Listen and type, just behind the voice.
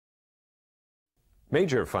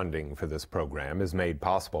Major funding for this program is made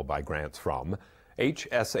possible by grants from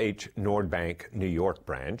HSH Nordbank New York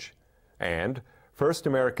branch and First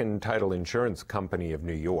American Title Insurance Company of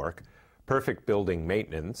New York, Perfect Building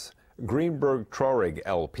Maintenance, Greenberg Traurig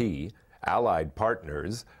LP, Allied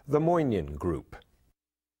Partners, the Moynihan Group.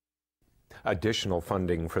 Additional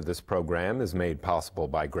funding for this program is made possible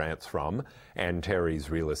by grants from Antares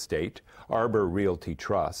Real Estate, Arbor Realty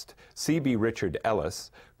Trust, C.B. Richard Ellis,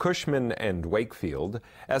 Cushman & Wakefield,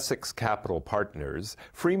 Essex Capital Partners,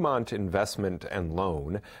 Fremont Investment and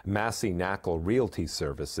Loan, Massey Knackle Realty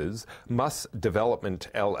Services, Muss Development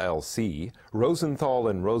LLC,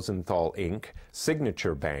 Rosenthal & Rosenthal Inc.,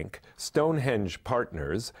 Signature Bank, Stonehenge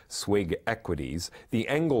Partners, Swig Equities, the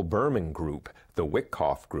Engel Berman Group, the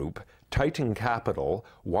Wickoff Group, Titan Capital,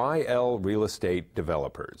 YL Real Estate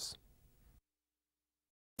Developers.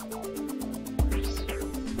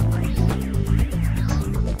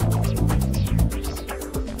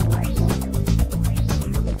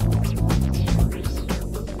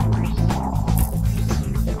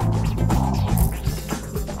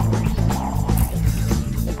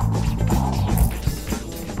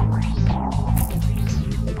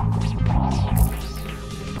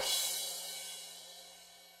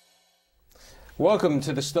 Welcome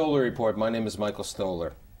to the Stoller Report. My name is Michael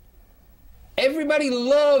Stoller. Everybody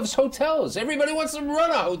loves hotels. Everybody wants to run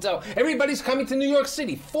a hotel. Everybody's coming to New York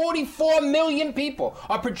City. 44 million people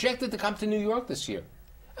are projected to come to New York this year.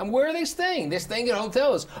 And where are they staying? They're staying at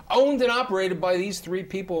hotels owned and operated by these three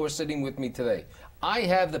people who are sitting with me today. I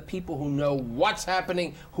have the people who know what's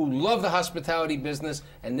happening, who love the hospitality business,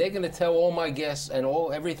 and they're going to tell all my guests and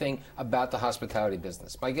everything about the hospitality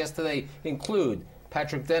business. My guests today include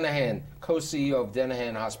Patrick Denahan, co-CEO of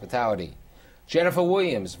Denahan Hospitality. Jennifer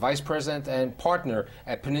Williams, Vice President and Partner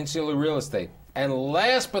at Peninsula Real Estate. And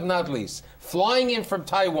last but not least, flying in from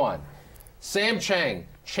Taiwan, Sam Chang,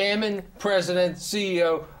 Chairman, President,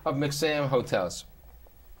 CEO of McSam Hotels.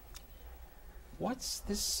 What's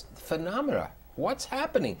this phenomena? What's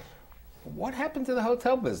happening? What happened to the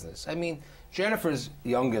hotel business? I mean, Jennifer's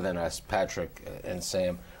younger than us, Patrick and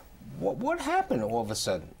Sam. What happened all of a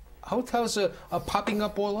sudden? Hotels are popping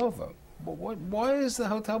up all over. Why is the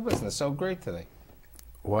hotel business so great today?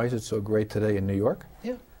 Why is it so great today in New York?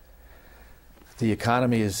 Yeah. The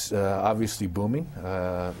economy is obviously booming.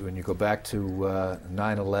 When you go back to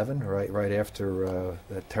 9/11, right after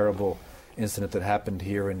that terrible incident that happened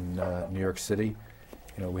here in New York City,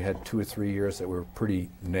 you know, we had 2 or 3 years that were pretty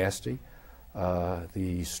nasty.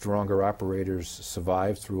 The stronger operators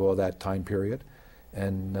survived through all that time period.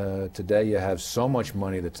 And today you have so much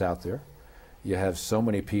money that's out there. You have so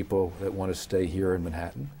many people that want to stay here in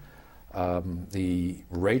Manhattan. The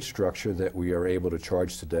rate structure that we are able to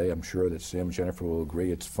charge today, I'm sure that Sam and Jennifer will agree,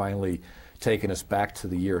 it's finally taken us back to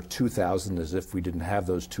the year 2000 as if we didn't have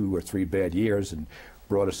those 2 or 3 bad years and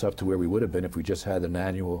brought us up to where we would have been if we just had an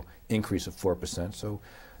annual increase of 4%. So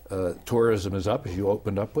tourism is up, as you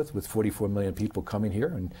opened up with 44 million people coming here.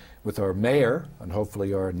 And with our mayor, and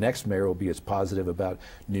hopefully our next mayor will be as positive about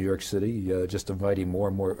New York City, just inviting more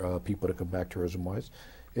and more people to come back tourism-wise.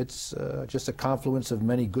 It's just a confluence of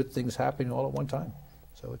many good things happening all at one time.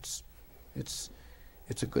 So it's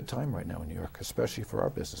a good time right now in New York, especially for our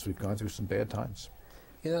business. We've gone through some bad times.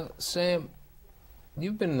 You know, Sam,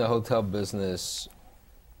 you've been in the hotel business,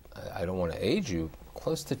 I don't want to age you,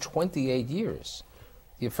 close to 28 years.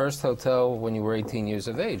 Your first hotel when you were 18 years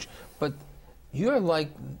of age. But you're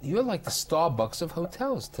like the Starbucks of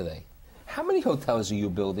hotels today. How many hotels are you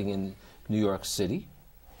building in New York City?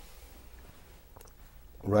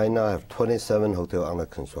 Right now I have 27 hotels under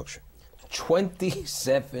construction.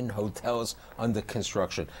 27 hotels under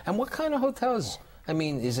construction. And what kind of hotels? I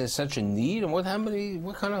mean, is there such a need? And what kind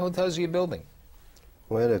of hotels are you building?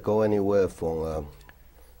 Well, they go anywhere from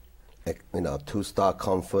 2-star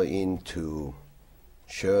Comfort Inn to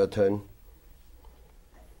Sheraton,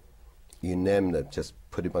 you name it, just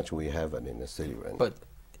pretty much we have it in the city right now. But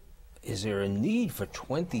is there a need for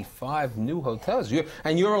 25 new hotels?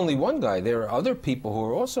 You're only one guy. There are other people who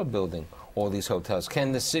are also building all these hotels.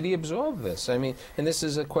 Can the city absorb this? I mean, and this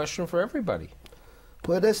is a question for everybody.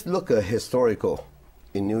 Well, let's look at historical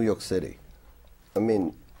in New York City. I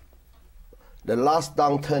mean, the last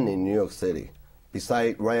downturn in New York City,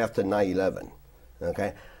 besides right after 9/11,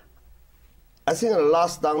 okay? I think the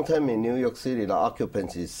last downturn in New York City, the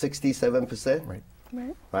occupancy is 67%.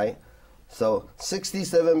 Right? So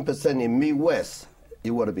 67% in Midwest,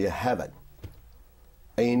 it would be a heaven.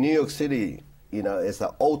 And in New York City, you know, it's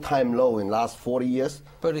an all-time low in the last 40 years.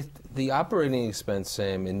 But the operating expense,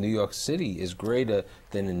 Sam, in New York City is greater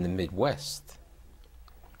than in the Midwest.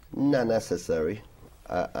 Not necessary.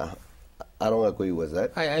 I don't agree with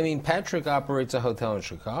that. I mean, Patrick operates a hotel in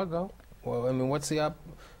Chicago. Well, I mean, what's the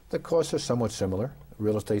The costs are somewhat similar.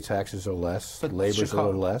 Real estate taxes are less, labor's a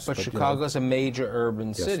little less. But Chicago's a major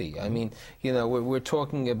urban city. Yes. I mean, you know, we're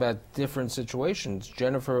talking about different situations.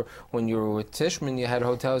 Jennifer, when you were with Tishman, you had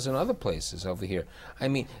hotels in other places over here. I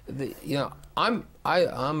mean, you know,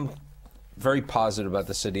 I'm very positive about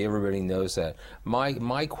the city. Everybody knows that.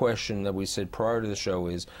 My question that we said prior to the show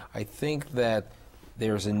is, I think that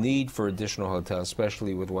there's a need for additional hotels,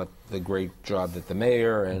 especially with what the great job that the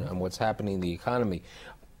mayor and what's happening in the economy.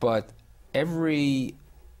 But every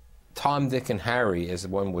Tom, Dick, and Harry, as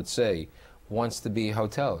one would say, wants to be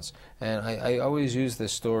hotels. And I always use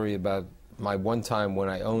this story about my one time when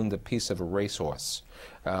I owned a piece of a racehorse.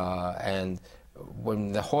 And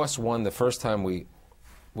when the horse won the first time we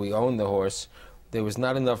owned the horse, there was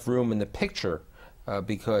not enough room in the picture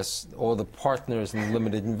because all the partners and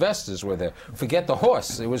limited investors were there. Forget the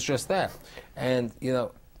horse, it was just that. And, you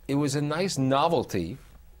know, it was a nice novelty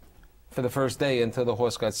for the first day until the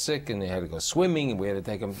horse got sick and they had to go swimming and we had to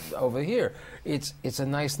take him over here. It's a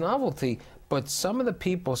nice novelty, but some of the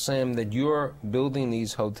people, Sam, that you're building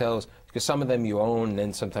these hotels, because some of them you own and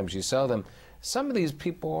then sometimes you sell them, some of these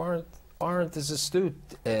people aren't as astute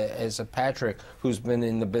as a Patrick, who's been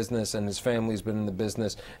in the business and his family's been in the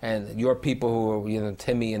business, and your people who are, you know,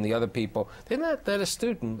 Timmy and the other people, they're not that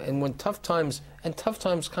astute. And when tough times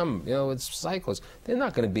come, you know, it's cycles, they're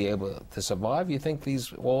not going to be able to survive. You think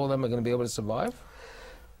all of them are going to be able to survive?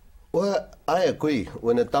 Well, I agree.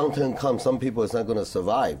 When the downturn comes, some people is not going to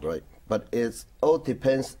survive, right? But it all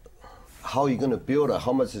depends how you're going to build it,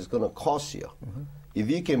 how much it's going to cost you. Mm-hmm. If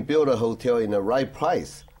you can build a hotel in the right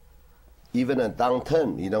price, even a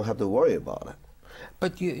downturn, you don't have to worry about it.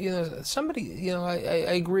 But you know, somebody, you know, I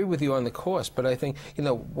agree with you on the cost, but I think, you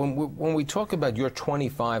know, when we talk about your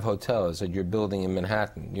 25 hotels that you're building in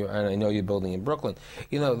Manhattan, and I know you're building in Brooklyn,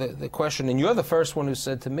 you know, the question, and you're the first one who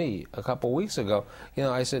said to me a couple of weeks ago, you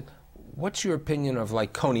know, I said, what's your opinion of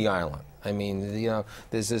like Coney Island? I mean, you know,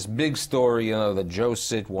 there's this big story, you know, that Joe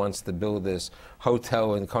Sitt wants to build this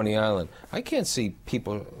hotel in Coney Island. I can't see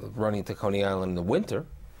people running to Coney Island in the winter.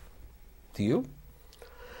 Do you?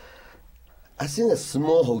 I think a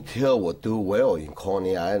small hotel will do well in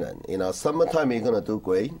Coney Island. You know, summertime you're going to do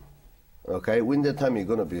great. Okay, wintertime you're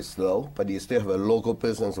going to be slow, but you still have a local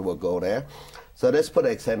business that will go there. So let's put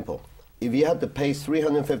an example. If you have to pay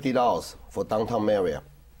 $350 for downtown Marriott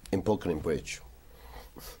in Brooklyn Bridge,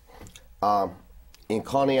 in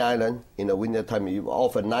Coney Island in the wintertime you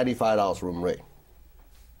offer $95 room rate.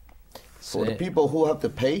 For the people who have to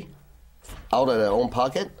pay out of their own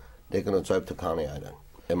pocket, they're going to drive to Coney Island,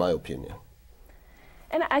 in my opinion.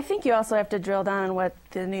 And I think you also have to drill down on what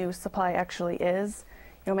the new supply actually is.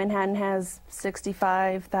 You know, Manhattan has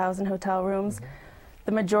 65,000 hotel rooms. Mm-hmm.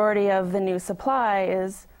 The majority of the new supply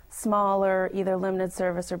is smaller, either limited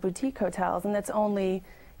service or boutique hotels, and that's only,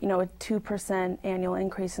 you know, a 2% annual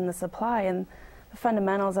increase in the supply. And the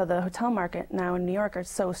fundamentals of the hotel market now in New York are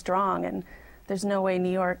so strong, and there's no way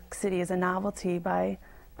New York City is a novelty by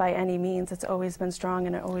any means. It's always been strong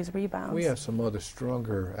and it always rebounds. We have some other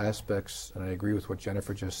stronger aspects, and I agree with what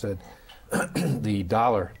Jennifer just said. The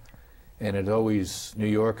dollar, and New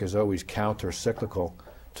York is always counter-cyclical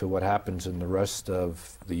to what happens in the rest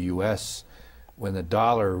of the U.S. When the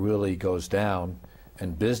dollar really goes down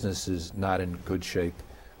and business is not in good shape,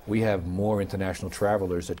 we have more international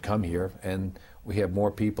travelers that come here, and we have more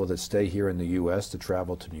people that stay here in the U.S. to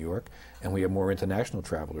travel to New York, and we have more international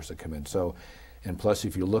travelers that come in. So. And plus,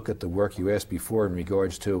 if you look at the work you asked before in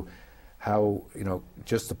regards to how, you know,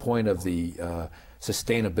 just the point of the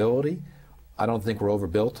sustainability, I don't think we're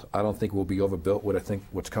overbuilt. I don't think we'll be overbuilt. I think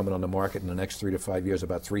what's coming on the market in the next 3 to 5 years,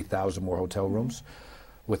 about 3,000 more hotel rooms.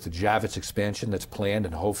 With the Javits expansion that's planned,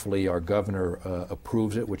 and hopefully our governor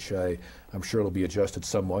approves it, which I'm sure it'll be adjusted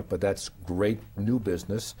somewhat, but that's great new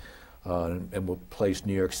business, and will place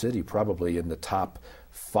New York City probably in the top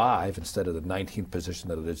 5 instead of the 19th position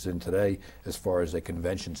that it is in today as far as a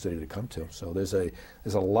convention city to come to. So there's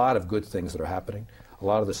a lot of good things that are happening. A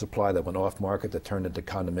lot of the supply that went off market that turned into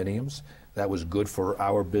condominiums, that was good for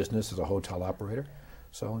our business as a hotel operator.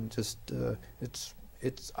 So and just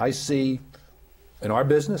I see in our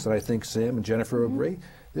business, and I think Sam and Jennifer agree,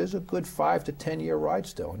 there's a good 5 to 10 year ride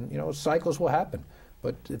still. And you know, cycles will happen.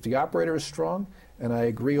 But if the operator is strong, and I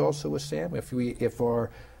agree also with Sam, if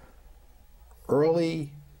our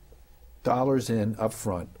early dollars in up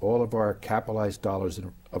front, all of our capitalized dollars in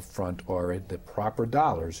up front are in the proper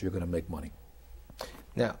dollars, you're going to make money.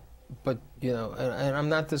 Now, but, you know, and I'm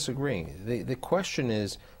not disagreeing. The question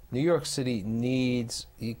is, New York City needs,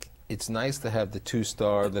 it's nice to have the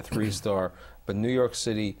 2-star, the 3-star, but New York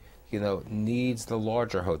City needs the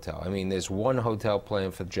larger hotel. I mean, there's one hotel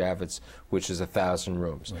planned for Javits, which is 1,000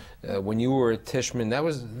 rooms. Right. When you were at Tishman, that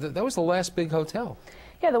was the last big hotel.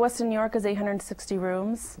 Yeah, the Westin New York is 860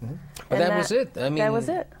 rooms. But that was it. I mean, that was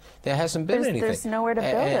it. There hasn't been anything. There's nowhere to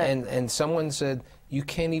build it. And someone said you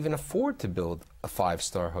can't even afford to build a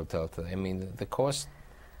 5-star hotel today. I mean, the cost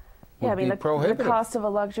would be prohibitive. The cost of a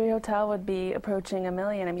luxury hotel would be approaching $1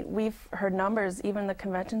 million. I mean, we've heard numbers, even the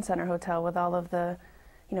convention center hotel with all of the,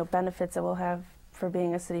 benefits it will have for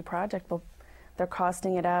being a city project. Well, they're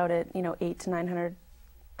costing it out at, $800,000 to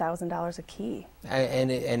 $900,000 a key. And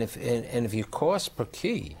if your cost per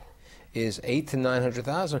key is $800,000 to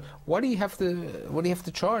 $900,000, what do you have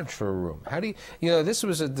to charge for a room? How do you? This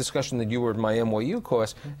was a discussion that you were at my NYU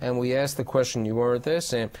course, and we asked the question. You weren't there,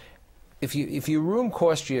 Sam. If your room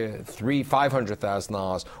costs you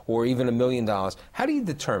 $500,000 or even $1 million, how do you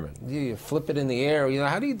determine? Do you flip it in the air?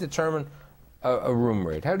 How do you determine a room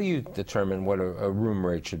rate? How do you determine what a room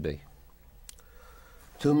rate should be?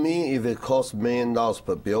 To me, if it costs $1 million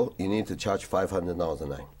per bill, you need to charge $500 a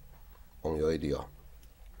night on your ADR.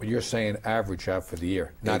 But you're saying average out for the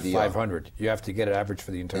year, not ADR. 500. You have to get an average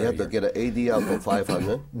for the entire year. You have to get an ADR for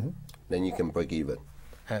 500, then you can break even.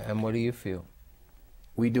 And what do you feel?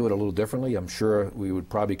 We do it a little differently. I'm sure we would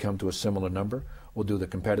probably come to a similar number. We'll do the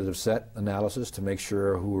competitive set analysis to make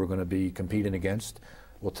sure who we're going to be competing against.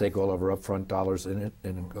 We'll take all of our upfront dollars in it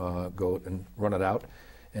and go and run it out,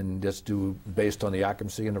 and just do based on the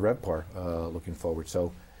occupancy and the RevPAR looking forward.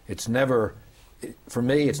 So it's never, for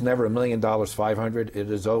me, it's never $1 million, 500.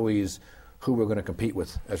 It is always who we're going to compete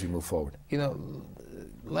with as we move forward.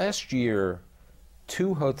 Last year,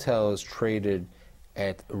 2 hotels traded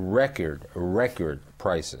at record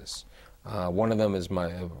prices. One of them was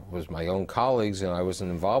my own colleagues, and I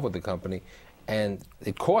wasn't involved with the company, and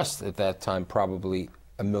it cost at that time probably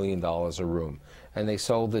 $1 million a room, and they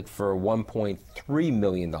sold it for $1.3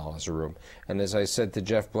 million a room. And as I said to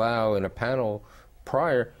Jeff Blau in a panel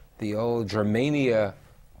prior, the old Germania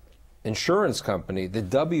insurance company, the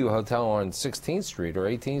W Hotel on 16th Street or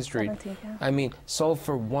 18th Street, 17th, yeah. I mean, sold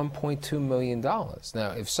for $1.2 million.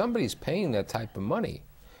 Now, if somebody's paying that type of money,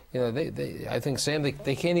 I think, Sam,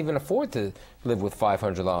 they can't even afford to live with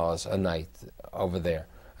 $500 a night over there.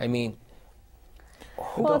 I mean,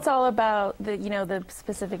 well, it's all about the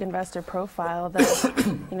specific investor profile.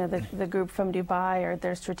 The group from Dubai are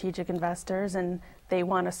their strategic investors, and they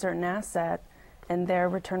want a certain asset, and their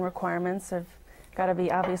return requirements have got to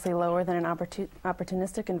be obviously lower than an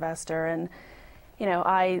opportunistic investor. And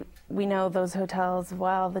we know those hotels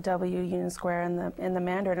well, the W Union Square and the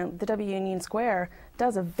Mandarin. And the W Union Square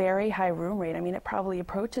does a very high room rate. I mean, it probably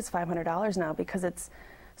approaches $500 now because it's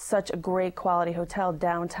such a great quality hotel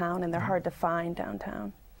downtown, and they're hard to find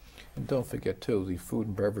downtown. And don't forget too, the food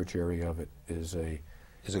and beverage area of it is a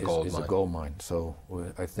gold mine. So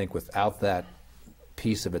I think without that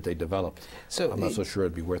piece of it they developed, so I'm not so sure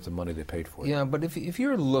it'd be worth the money they paid for it. Yeah, but if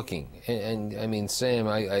you're looking, and I mean, Sam,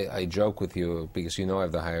 I joke with you because I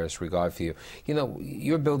have the highest regard for you.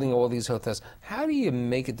 You're building all these hotels. How do you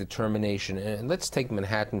make a determination? And let's take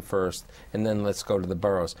Manhattan first, and then let's go to the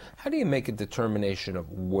boroughs. How do you make a determination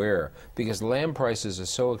of where? Because land prices are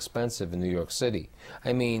so expensive in New York City.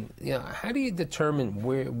 I mean, how do you determine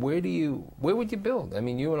where would you build? I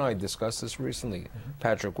mean, you and I discussed this recently,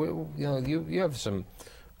 Patrick. You have some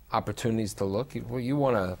opportunities to look. You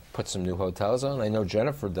want to put some new hotels on. I know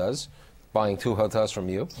Jennifer does, buying 2 hotels from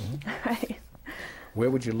you. Right. Where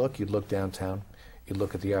would you look? You'd look downtown. You'd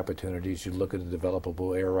look at the opportunities. You'd look at the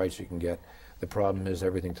developable air rights you can get. The problem is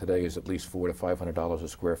everything today is at least $400 to $500 a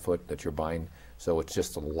square foot that you're buying. So it's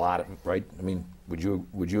just a lot, right? I mean, would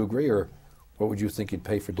you agree, or what would you think you'd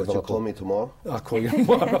pay for developable? Would you call me tomorrow? I'll call you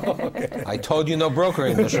tomorrow. Okay. I told you no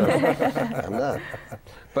brokering the show. I'm not.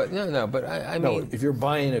 But no, but I mean, if you're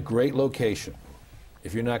buying a great location,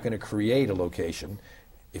 if you're not going to create a location,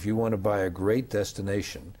 if you want to buy a great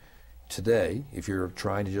destination today, if you're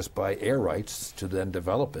trying to just buy air rights to then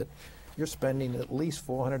develop it, you're spending at least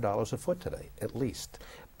 $400 a foot today, at least.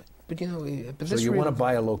 But so you want to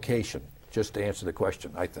buy a location, just to answer the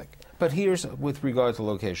question, I think. But here's, with regard to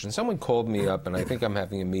location, someone called me up, and I think I'm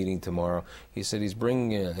having a meeting tomorrow. He said he's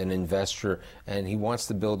bringing an investor, and he wants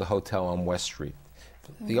to build a hotel on West Street.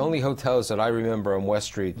 The only hotels that I remember on West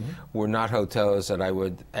Street were not hotels that I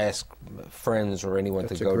would ask friends or anyone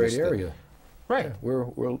to go to. That's a great area. Right.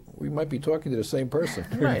 Yeah, we might be talking to the same person.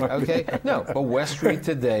 Right, okay. No, but West Street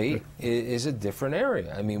today is a different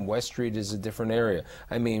area. I mean, West Street is a different area.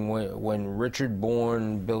 I mean, when Richard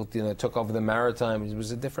Bourne built, took over the Maritime, it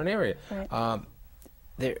was a different area. Right.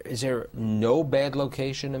 Is there no bad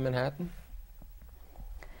location in Manhattan?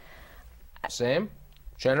 Sam?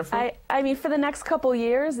 Jennifer? I mean, for the next couple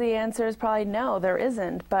years, the answer is probably no, there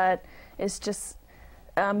isn't. But it's just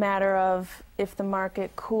a matter of if the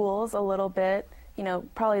market cools a little bit, you know,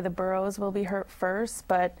 probably the boroughs will be hurt first.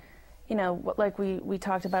 But, you know, like we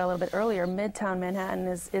talked about a little bit earlier, Midtown Manhattan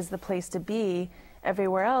is the place to be.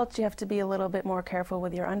 Everywhere else, you have to be a little bit more careful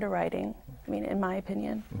with your underwriting, I mean, in my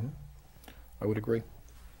opinion. Mm-hmm. I would agree.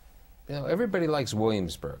 You know, everybody likes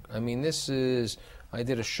Williamsburg. I mean, I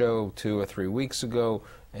did a show 2 or 3 weeks ago,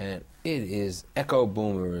 and it is echo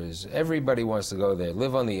boomers. Everybody wants to go there,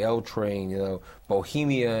 live on the L train, you know,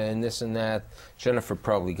 Bohemia and this and that. Jennifer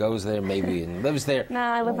probably goes there, maybe, and lives there. No,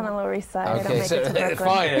 I live on the Lower East Side. Okay, I don't make it to Brooklyn.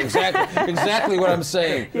 fine, exactly what I'm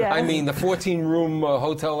saying. Yeah. I mean, the 14-room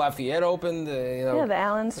Hotel Lafayette opened, you know. Yeah, the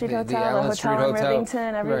Allen Street Hotel, the Allen Street Hotel in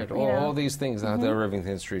Rivington, right, all these things. Mm-hmm. The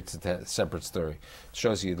Rivington Street's a separate story.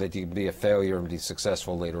 Shows you that you can be a failure and be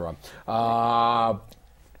successful later on.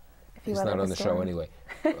 He's not on the show anyway.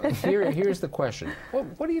 Here's the question.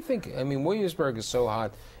 What do you think? I mean, Williamsburg is so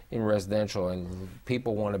hot in residential and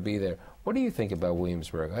people want to be there. What do you think about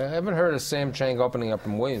Williamsburg? I haven't heard of Sam Chang opening up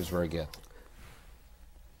in Williamsburg yet.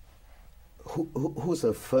 Who's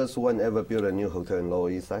the first one ever built a new hotel in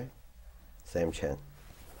Lower East Side? Sam Chang.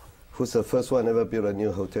 Who's the first one ever built a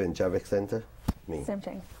new hotel in Javits Center? Me. Sam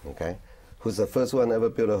Chang. Okay. Who's the first one ever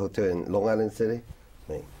built a hotel in Long Island City?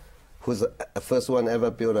 Me. Who's the first one ever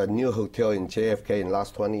built a new hotel in JFK in the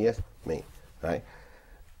last 20 years? Me, right?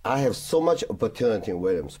 I have so much opportunity in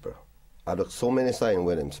Williamsburg. I look so many sites in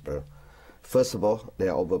Williamsburg. First of all, they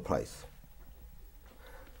are overpriced.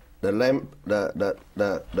 The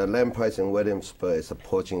land price in Williamsburg is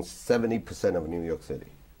approaching 70% of New York City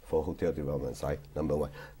for hotel development site, number one.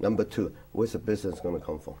 Number two, where's the business going to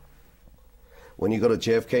come from? When you go to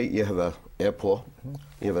JFK, you have an airport,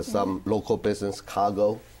 you have some local business,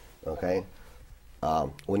 cargo, okay?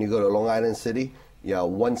 When you go to Long Island City, you have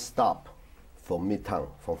one stop for Midtown.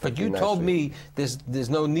 But you told me there's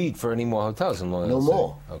no need for any more hotels in Long Island City. No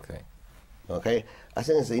more. Okay. Okay? I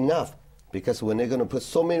think it's enough because when they're going to put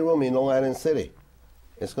so many rooms in Long Island City,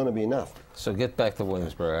 it's going to be enough. So get back to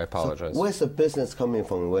Williamsburg. I apologize. So where's the business coming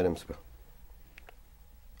from in Williamsburg?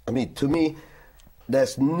 I mean, to me,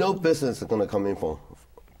 there's no business that's going to come in from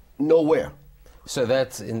nowhere. So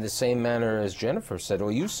that's in the same manner as Jennifer said,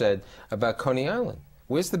 or you said about Coney Island.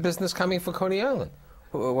 Where's the business coming for Coney Island?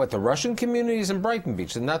 What, the Russian communities in Brighton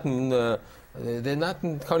Beach? They're not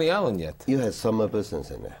in Coney Island yet. You have summer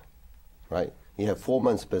business in there, right? You have 4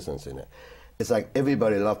 months business in there. It's like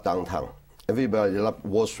everybody loves downtown. Everybody loves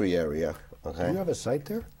Wall Street area, okay? Do you have a site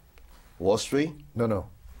there? Wall Street? No,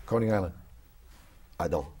 Coney Island. I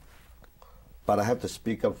don't. But I have to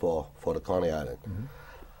speak up for the Coney Island. Mm-hmm.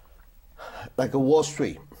 Like a Wall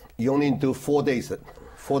Street, you only do 4 days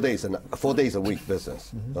a week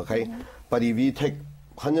business, okay? But if you take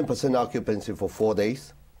 100% occupancy for 4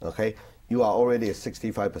 days, okay, you are already at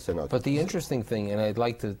 65% occupancy. But the interesting thing, and I'd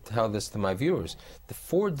like to tell this to my viewers, the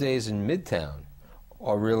 4 days in Midtown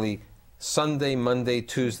are really Sunday, Monday,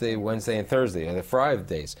 Tuesday, Wednesday, and Thursday, and the 5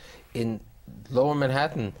 days. In Lower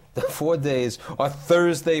Manhattan, the 4 days are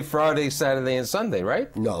Thursday, Friday, Saturday, and Sunday,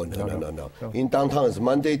 right? No. In downtown, it's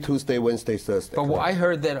Monday, Tuesday, Wednesday, Thursday. But I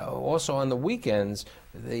heard that also on the weekends,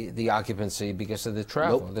 the occupancy, because of the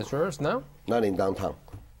travel, Nope. the tourists, no? Not in downtown.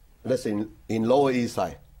 That's in Lower East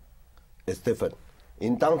Side. It's different.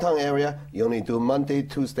 In downtown area, you only do Monday,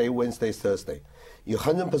 Tuesday, Wednesday, Thursday. You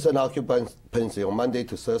 100% occupancy on Monday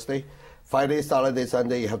to Thursday. Friday, Saturday,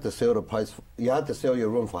 Sunday, you have to sell the price. You have to sell your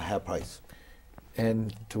room for half price.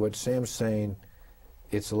 And to what Sam's saying,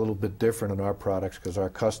 it's a little bit different in our products because our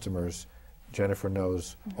customers, Jennifer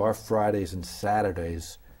knows, our Fridays and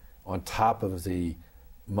Saturdays on top of the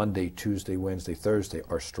Monday, Tuesday, Wednesday, Thursday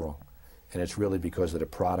are strong. And it's really because of the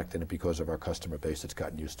product and because of our customer base that's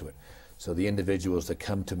gotten used to it. So the individuals that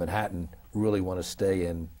come to Manhattan really want to stay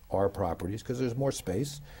in our properties because there's more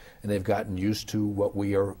space and they've gotten used to what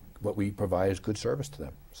we provide as good service to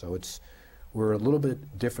them. So we're a little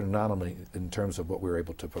bit different anomaly in terms of what we're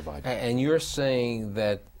able to provide. And you're saying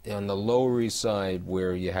that on the Lower East Side,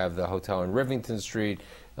 where you have the hotel in Rivington Street,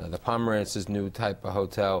 the Pomerance's new type of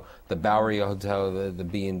hotel, the Bowery Hotel, the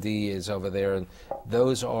B&D is over there, and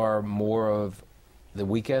those are more of the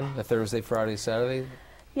weekend, the Thursday, Friday, Saturday?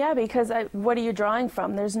 Yeah, because what are you drawing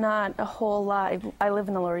from? There's not a whole lot. I live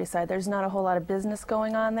in the Lower East Side. There's not a whole lot of business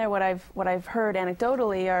going on there. What I've heard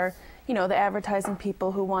anecdotally are, you know, the advertising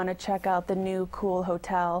people who want to check out the new cool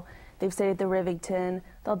hotel. They've stayed at the Rivington.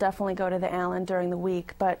 They'll definitely go to the Allen during the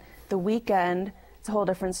week, but the weekend, it's a whole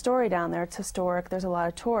different story down there. It's historic. There's a lot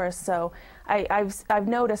of tourists. So I've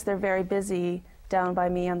noticed they're very busy down by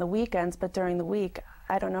me on the weekends, but during the week,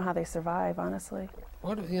 I don't know how they survive, honestly.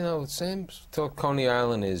 What, you know, same till Coney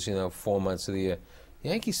Island is, you know, 4 months of the year.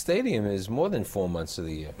 Yankee Stadium is more than 4 months of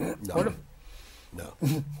the year. No.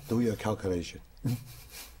 No. Do your calculation.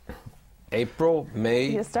 April, May,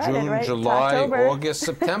 You started, June, right? July, October. August,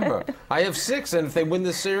 September. I have 6, and if they win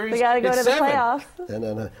the series, We got to go it's to the 7. playoffs.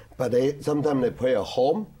 No. But sometimes they play at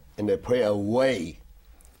home and they play away.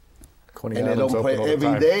 Coney And they Island's don't play open all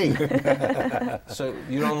the every time. day. So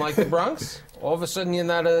you don't like the Bronx? All of a sudden you're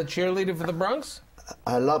not a cheerleader for the Bronx?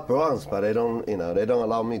 I love Bronx, but they don't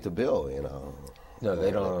allow me to build, you know. No,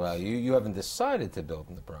 they don't allow you. You haven't decided to build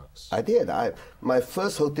in the Bronx. I did. My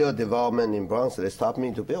first hotel development in Bronx, they stopped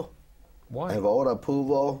me to build. Why? I have all the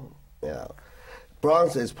approval. Yeah.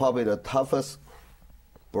 Bronx is probably the toughest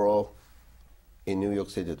borough in New York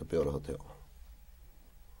City to build a hotel.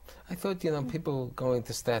 I thought, you know, people going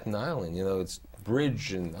to Staten Island, you know, it's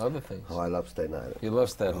bridge and other things. Oh, I love Staten Island. You love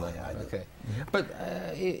Staten Island, yeah, I do. okay. But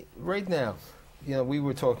right now, you know, we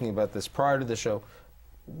were talking about this prior to the show.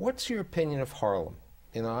 What's your opinion of Harlem?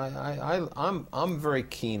 You know, I'm very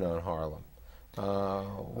keen on Harlem.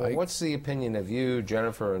 What's the opinion of you,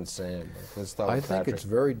 Jennifer, and Sam? Let's start I with think Patrick. it's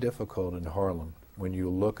very difficult in Harlem when you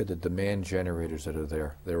look at the demand generators that are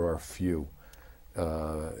there. There are few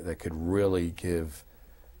that could really give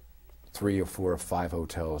 3 or 4 or 5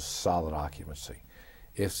 hotels solid occupancy.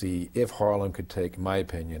 If Harlem could take, in my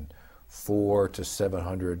opinion, 400 to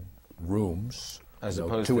 700 rooms, As you know,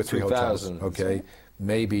 opposed 2 to or 3 hotels, 2,000. okay,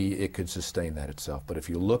 maybe it could sustain that itself. But if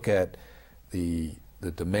you look at the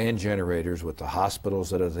demand generators with the hospitals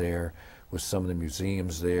that are there, with some of the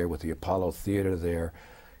museums there, with the Apollo Theater there,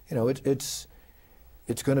 you know, it's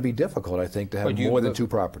going to be difficult, I think, to have more than 2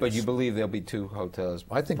 properties. But you believe there'll be 2 hotels?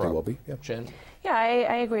 I think there will be, yeah. Jen? Yeah,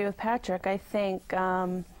 I agree with Patrick. I think,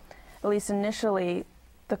 at least initially,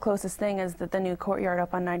 the closest thing is that the new courtyard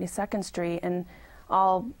up on 92nd Street, and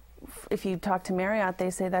if you talk to Marriott, they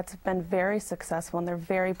say that's been very successful, and they're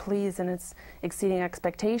very pleased, and it's exceeding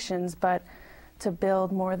expectations. But to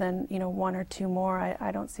build more than 1 or 2 more,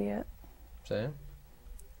 I don't see it. Sam?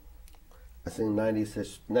 I think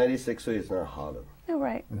 96 Street is not Harlem. No,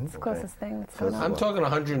 right. It's the closest thing that's going First on. I'm talking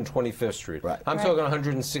 125th Street. Right. I'm Right. talking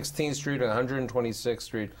 116th Street, 126th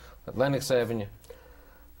Street, Atlantic Avenue.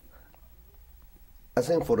 I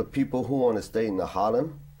think for the people who want to stay in the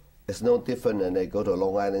Harlem, it's no different than they go to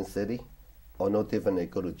Long Island City, or no different they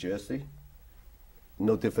go to Jersey,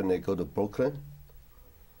 no different they go to Brooklyn.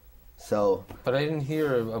 So, But I didn't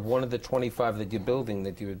hear of one of the 25 that you're building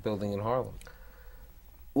in Harlem.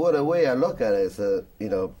 well, the way I look at it is,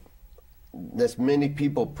 there's many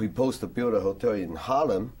people propose to build a hotel in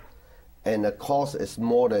Harlem, and the cost is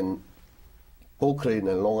more than Brooklyn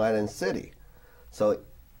and Long Island City. So,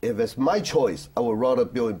 if it's my choice, I would rather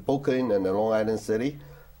build in Brooklyn and the Long Island City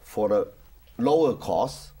for the lower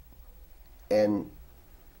cost, and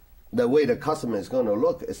the way the customer is going to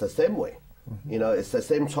look is the same way. You know, it's the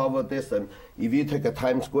same travel distance. If you take a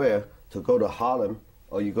Times Square to go to Harlem,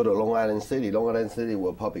 or you go to Long Island City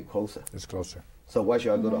will probably be closer. It's closer. So why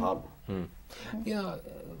should I go to Harlem? You know,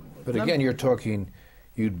 But again, you're talking,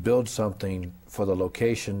 you'd build something for the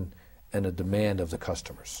location and the demand of the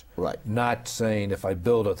customers. Right. Not saying if I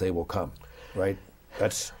build it, they will come, right?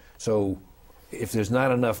 So if there's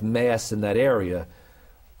not enough mass in that area,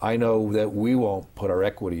 I know that we won't put our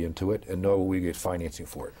equity into it, and nor will we get financing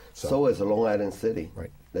for it. So is Long Island City.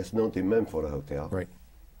 Right. There's no demand for the hotel. Right.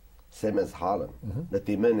 Same as Harlem. The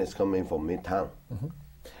demand is coming from Midtown.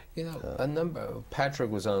 you know, Patrick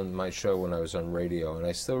was on my show when I was on radio, and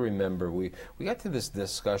I still remember we got to this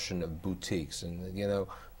discussion of boutiques, and you know,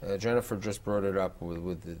 Jennifer just brought it up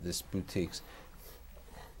with this boutiques.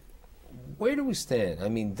 Where do we stand? I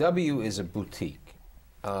mean, W is a boutique,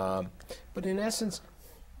 but in essence,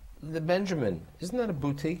 the Benjamin, isn't that a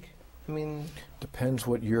boutique? I mean, Depends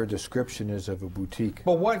what your description is of a boutique.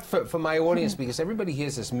 but what for my audience, because everybody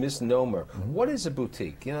hears this misnomer. What is a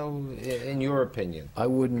boutique? You know, in your opinion? I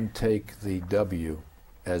wouldn't take the W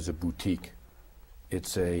as a boutique.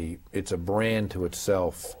 It's a brand to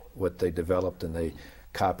itself, what they developed, and they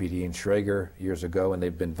copied Ian Schrager years ago, and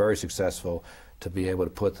they've been very successful to be able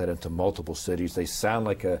to put that into multiple cities. They sound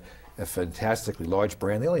like a fantastically large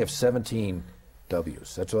brand. They only have 17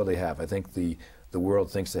 W's. That's all they have. I think the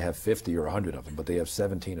world thinks they have 50 or 100 of them, but they have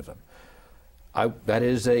 17 of them. That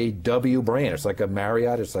is a W brand. It's like a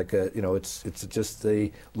Marriott. It's like a, you know, it's just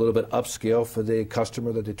a little bit upscale for the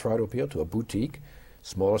customer that they try to appeal to. A boutique,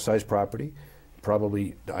 smaller size property.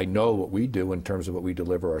 Probably, I know what we do in terms of what we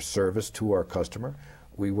deliver our service to our customer.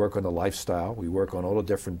 We work on the lifestyle. We work on all the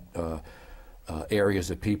different areas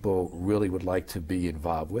that people really would like to be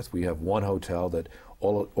involved with. We have one hotel that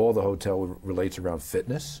all the hotel relates around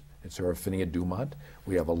fitness It's our Affinia Dumont.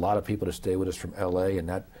 We have a lot of people that stay with us from LA and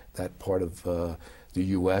that part of the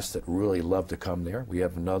U.S. that really love to come there. We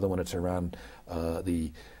have another one that's around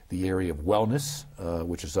the area of wellness,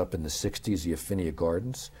 which is up in the 60s, the Affinia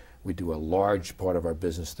Gardens. We do a large part of our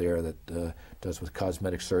business there that does with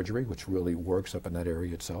cosmetic surgery, which really works up in that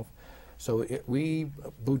area itself. So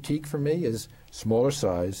boutique for me is smaller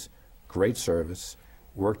size, great service,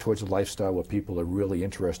 work towards a lifestyle what people are really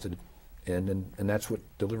interested in, and that's what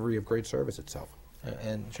delivery of great service itself.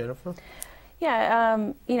 And Jennifer? Yeah,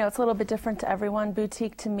 you know, it's a little bit different to everyone.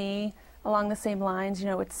 Boutique to me, along the same lines, you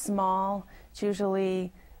know, it's small. It's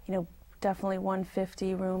usually, you know, definitely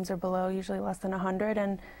 150 rooms or below, usually less than 100,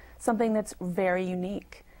 and something that's very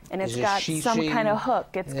unique. And it's got some kind of hook.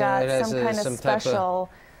 It's got some kind of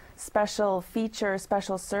special feature,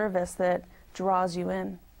 special service that draws you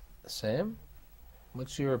in. Sam,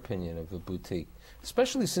 what's your opinion of a boutique?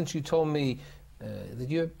 Especially since you told me that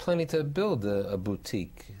you have plenty to build a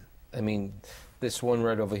boutique. I mean, this one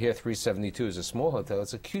right over here, 372, is a small hotel.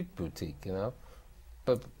 It's a cute boutique, you know?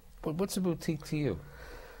 But what's a boutique to you?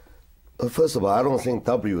 First of all, I don't think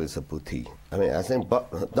W is a boutique. I mean, I think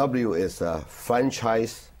W is a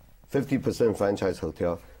franchise, 50% franchise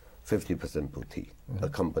hotel, 50% boutique, a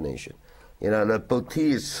combination. You know, the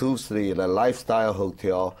boutique is truthfully the lifestyle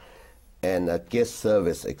hotel and a guest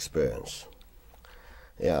service experience.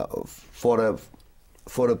 Yeah, for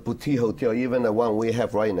the boutique hotel, even the one we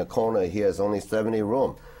have right in the corner here is only 70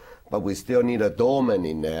 rooms, but we still need a doorman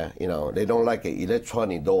in there. You know, they don't like an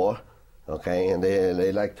electronic door, okay, and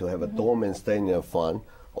they like to have a doorman standing in the front,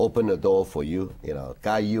 open the door for you, you know,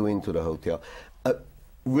 guide you into the hotel. A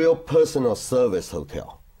real personal service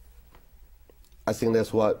hotel. I think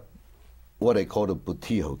that's what they call a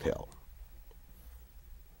boutique hotel.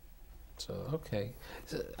 So, okay.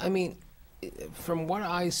 So, I mean, from what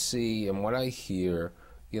I see and what I hear,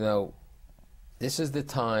 you know, this is the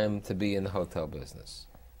time to be in the hotel business.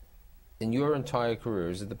 In your entire career,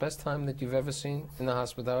 is it the best time that you've ever seen in the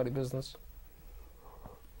hospitality business?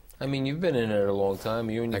 I mean, you've been in it a long time,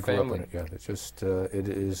 you and your family. I grew up in it, yeah. It's just, it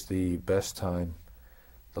is the best time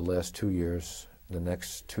the last 2 years, the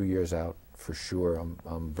next 2 years out, for sure.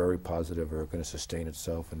 I'm very positive are going to sustain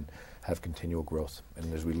itself and have continual growth.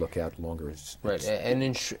 And as we look out longer, it's... Right, and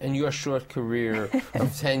in your short career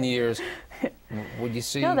of 10 years, would you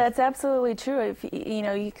see... No, that's absolutely true. If you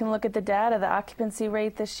know, you can look at the data. The occupancy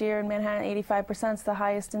rate this year in Manhattan, 85%, is the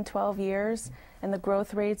highest in 12 years. And the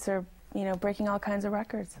growth rates are, you know, breaking all kinds of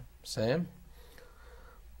records. Sam?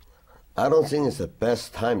 I don't think it's the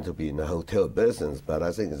best time to be in the hotel business, but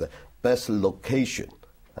I think it's the best location.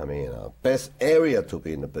 I mean, best area to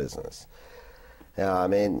be in the business. I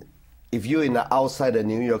mean, if you're in the outside of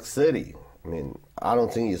New York City, I mean, I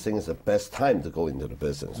don't think you think it's the best time to go into the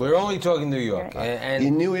business. We're only talking New York. Right. And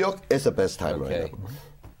in New York, it's the best time right now.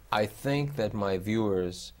 I think that my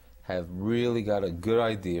viewers have really got a good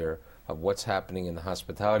idea of what's happening in the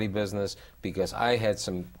hospitality business, because I had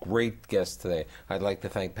some great guests today. I'd like to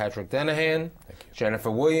thank Patrick Denahan,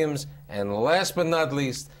 Jennifer Williams, and last but not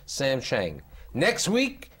least, Sam Chang. Next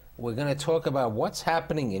week, we're going to talk about what's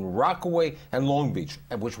happening in Rockaway and Long Beach,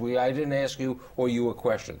 which I didn't ask you or you a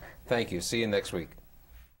question. Thank you. See you next week.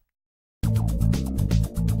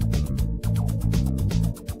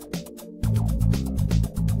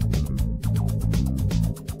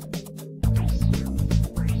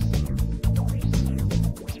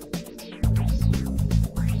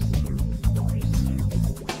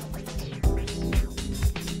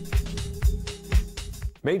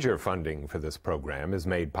 Major funding for this program is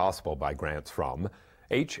made possible by grants from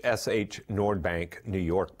HSH Nordbank New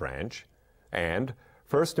York branch and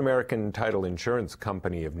First American Title Insurance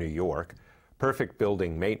Company of New York, Perfect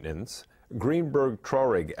Building Maintenance, Greenberg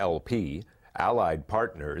Traurig LP, Allied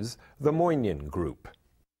Partners, the Moynihan Group.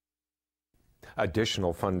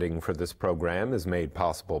 Additional funding for this program is made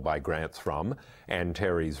possible by grants from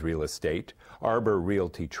Antares Real Estate, Arbor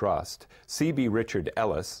Realty Trust, C.B. Richard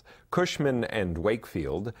Ellis, Cushman &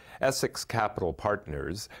 Wakefield, Essex Capital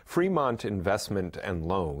Partners, Fremont Investment and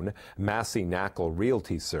Loan, Massey Knackle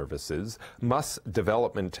Realty Services, Muss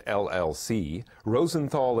Development LLC,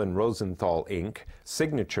 Rosenthal & Rosenthal Inc.,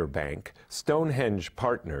 Signature Bank, Stonehenge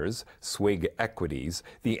Partners, Swig Equities,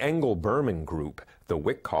 the Engel Berman Group, the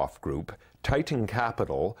Wyckoff Group, Titan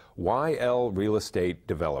Capital, YL Real Estate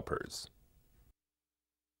Developers.